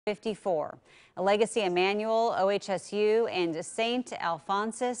54. Legacy Emmanuel, OHSU, and St.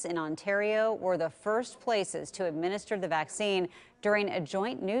 Alphonsus in Ontario were the first places to administer the vaccine during a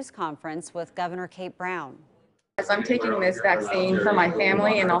joint news conference with Governor Kate Brown. I'm taking this vaccine for my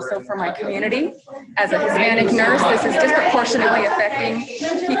family and also for my community. As a Hispanic nurse, this is disproportionately affecting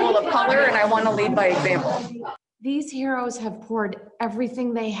people of color, and I want to lead by example. These heroes have poured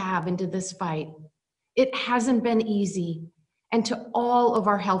everything they have into this fight. It hasn't been easy. And to all of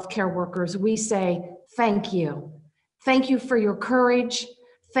our healthcare workers, we say thank you. Thank you for your courage.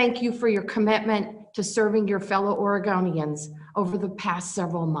 Thank you for your commitment to serving your fellow Oregonians over the past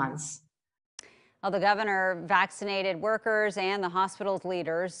several months. Well, the governor, vaccinated workers, and the hospital's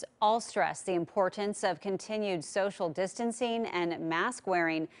leaders all stressed the importance of continued social distancing and mask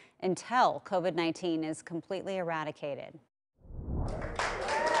wearing until COVID-19 is completely eradicated.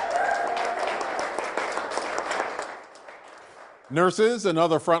 Nurses and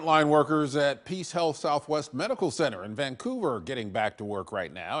other frontline workers at Peace Health Southwest Medical Center in Vancouver are getting back to work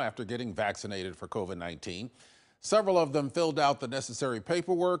right now after getting vaccinated for COVID-19. Several of them filled out the necessary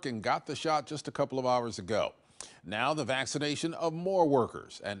paperwork and got the shot just a couple of hours ago. Now the vaccination of more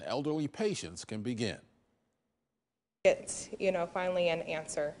workers and elderly patients can begin. It's, finally an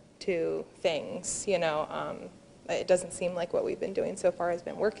answer to things, It doesn't seem like what we've been doing so far has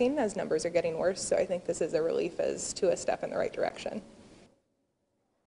been working as numbers are getting worse. So I think this is a relief as to a step in the right direction.